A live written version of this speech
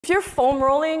If you're foam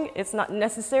rolling, it's not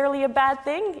necessarily a bad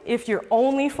thing. If you're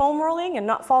only foam rolling and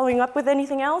not following up with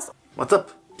anything else. What's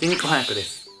up? 筋肉翻訳で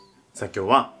す。さあ今日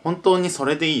は本当にそ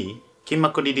れでいい筋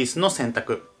膜リリースの選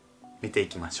択見てい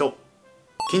きましょう。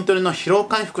筋トレの疲労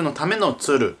回復のための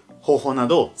ツール、方法な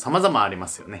ど様々ありま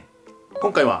すよね。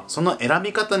今回はその選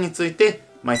び方について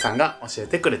まいさんが教え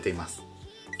てくれています。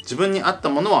自分に合った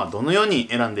ものはどのように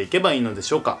選んでいけばいいので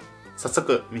しょうか。早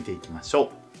速見ていきましょう。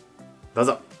どう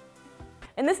ぞ。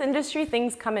In this industry,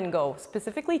 things come and go.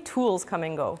 Specifically, tools come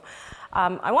and go.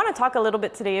 I want to talk a little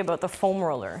bit today about the foam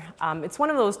roller. It's one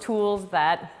of those tools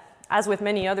that, as with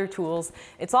many other tools,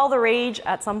 it's all the rage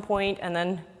at some point, and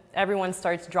then everyone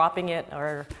starts dropping it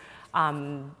or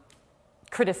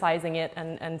criticizing it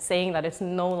and saying that it's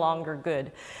no longer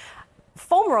good.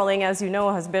 Foam rolling, as you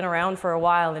know, has been around for a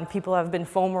while, and people have been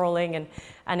foam rolling,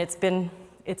 and it's been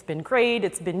great,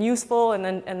 it's been useful, and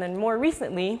then more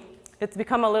recently, it's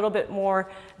become a little bit more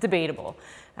debatable.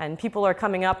 And people are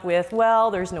coming up with,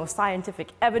 well, there's no scientific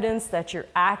evidence that you're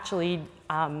actually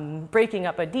breaking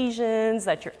up adhesions,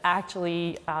 that you're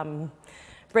actually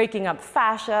breaking up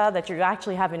fascia, that you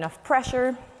actually have enough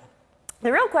pressure.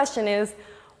 The real question is,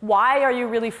 why are you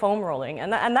really foam rolling?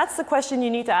 And that's the question you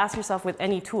need to ask yourself with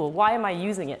any tool. Why am I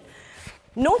using it?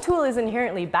 No tool is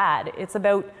inherently bad. It's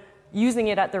about using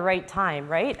it at the right time,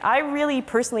 right? I really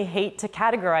personally hate to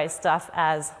categorize stuff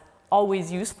as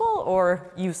always useful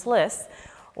or useless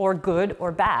or good or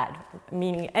bad,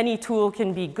 meaning any tool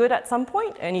can be good at some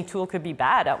point, any tool could be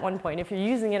bad at one point if you're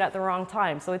using it at the wrong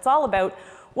time. So it's all about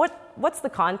what's the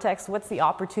context, what's the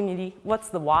opportunity, what's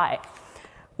the why.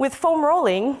 With foam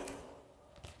rolling,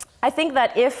 I think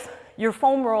that if you're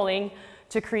foam rolling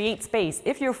to create space,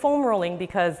 if you're foam rolling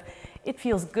because it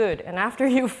feels good, and after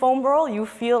you foam roll, you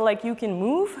feel like you can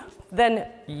move, then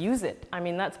use it. I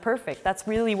mean, that's perfect. That's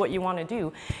really what you want to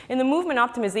do. In the movement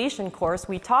optimization course,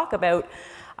 we talk about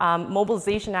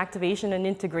mobilization, activation, and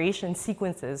integration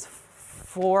sequences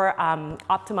for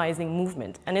optimizing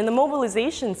movement. And in the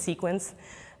mobilization sequence,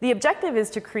 the objective is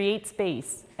to create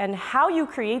space. And how you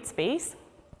create space,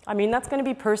 I mean, that's going to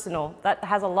be personal. That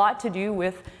has a lot to do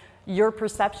with your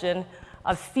perception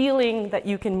of feeling that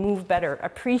you can move better,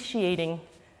 appreciating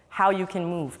how you can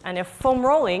move. And if foam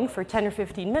rolling for 10 or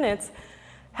 15 minutes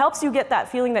helps you get that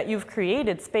feeling that you've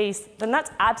created space, then that's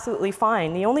absolutely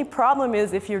fine. The only problem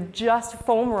is if you're just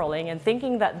foam rolling and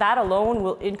thinking that that alone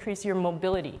will increase your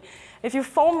mobility. If you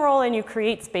foam roll and you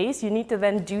create space, you need to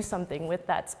then do something with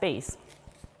that space.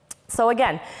 So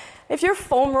again, if you're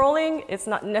foam rolling, it's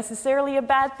not necessarily a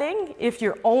bad thing. If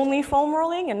you're only foam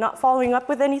rolling and not following up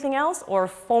with anything else, or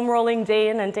foam rolling day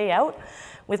in and day out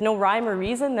with no rhyme or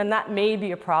reason, then that may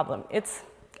be a problem. It's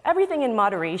everything in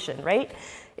moderation, right?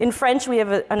 In French, we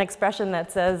have an expression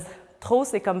that says, trop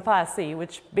c'est comme pas assez,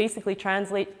 which basically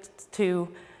translates to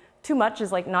too much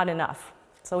is like not enough.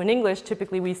 So in English,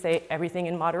 typically we say everything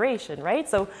in moderation, right?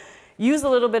 So use a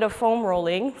little bit of foam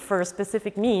rolling for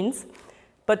specific means,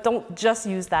 but don't just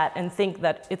use that and think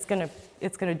that it's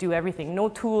gonna do everything. No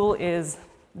tool is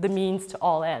the means to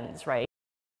all ends, right?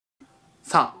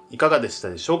 さあ、いかがでした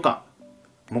でしょうか。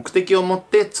目的を持っ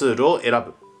てツールを選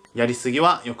ぶ。やりすぎ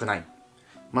は良くない。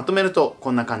まとめると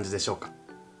こんな感じでしょうか。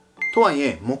とはい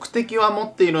え、目的は持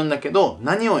っているんだけど、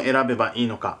何を選べばいい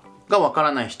のかがわか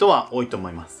らない人は多いと思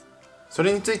います。そ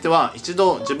れについては、一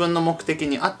度自分の目的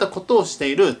に合ったことをして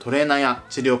いるトレーナーや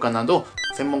治療家など、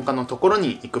専門家のところ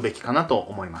に行くべきかなと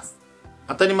思います。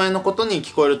当たり前のことに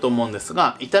聞こえると思うんです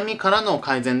が、痛みからの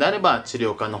改善であれば治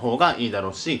療家の方がいいだろ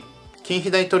うし、筋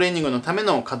肥大トレーニングのため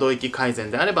の可動域改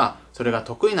善であれば、それが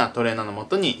得意なトレーナーのも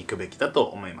とに行くべきだと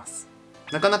思います。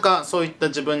なかなかそういった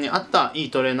自分に合ったい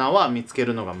いトレーナーは見つけ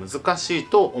るのが難しい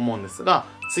と思うんですが、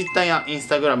Twitter や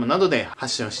Instagram などで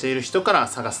発信をしている人から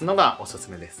探すのがおすす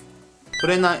めです。ト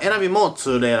レーナー選びも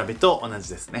ツール選びと同じ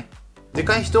ですね。で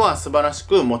かい人は素晴らし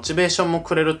くモチベーションも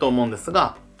くれると思うんです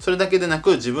が、それだけでな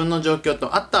く自分の状況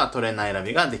と合ったトレーナー選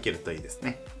びができるといいです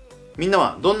ね。みんな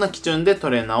はどんな基準でト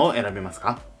レーナーを選びます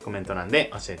か？コメント欄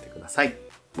で教えてください。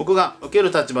僕が受け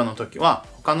る立場の時は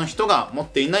他の人が持っ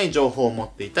ていない情報を持っ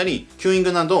ていたり、キューイン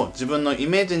グなど自分のイ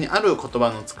メージにある言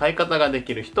葉の使い方がで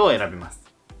きる人を選びます。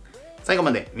最後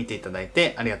まで見ていただい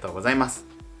てありがとうございます。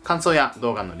感想や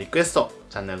動画のリクエスト、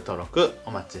チャンネル登録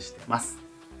お待ちしています。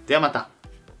ではまた。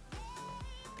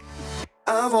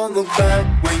I won't look back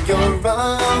when you're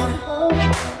around.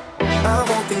 I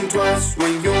won't think twice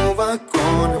when you're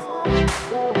gone.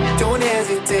 Don't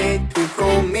hesitate to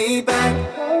call me back.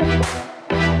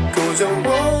 'Cause you're